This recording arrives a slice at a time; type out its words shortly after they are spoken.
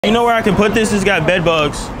You know where I can put this? It's got bed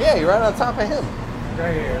bugs. Yeah, you're right on top of him.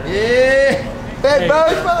 Right here. Yeah. Bed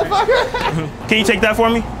bugs, motherfucker. Can you take that for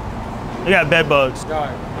me? I got bed bugs. Dog,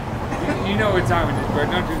 you know what time it is, bro.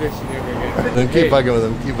 Don't do this shit ever again. Then keep fucking with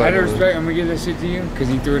him. Keep fucking Out of with him. respect, I'm gonna give this shit to you because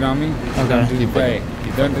he threw it on me. Okay.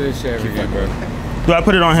 Don't do this shit ever again, bro. Do I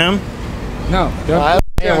put it on him? No. Don't. I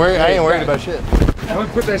ain't worried about shit. Don't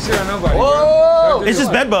put that shit on nobody. Whoa! It's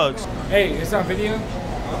just bed bugs. Hey, it's on video?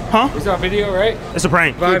 Huh? It's on video, right? It's a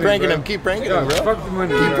prank. Keep pranking him. Keep pranking him, bro. Fuck the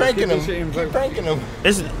money, Keep bro. pranking Keep this shit him. in Keep place. pranking him.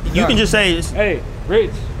 It's, you can just say it's... Hey,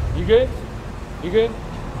 Rich, you good? You good?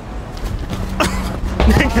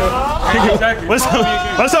 Exactly. What's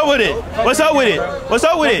up with it? What's up with it? What's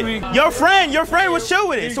up with it? Your friend was chill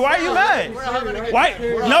with it. So why are you mad? Why?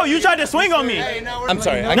 No, you tried to swing on me. I'm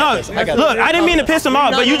sorry. I No, got this. I got look, this. I didn't mean to piss him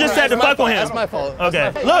off, but you just said to fuck on him. That's my fault.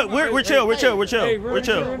 Okay. Look, we're chill. We're chill. We're chill. We're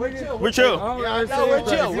chill. We're chill. Oh, No, we're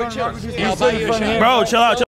chill. We're chill. I'll buy you a shot. Bro, chill out.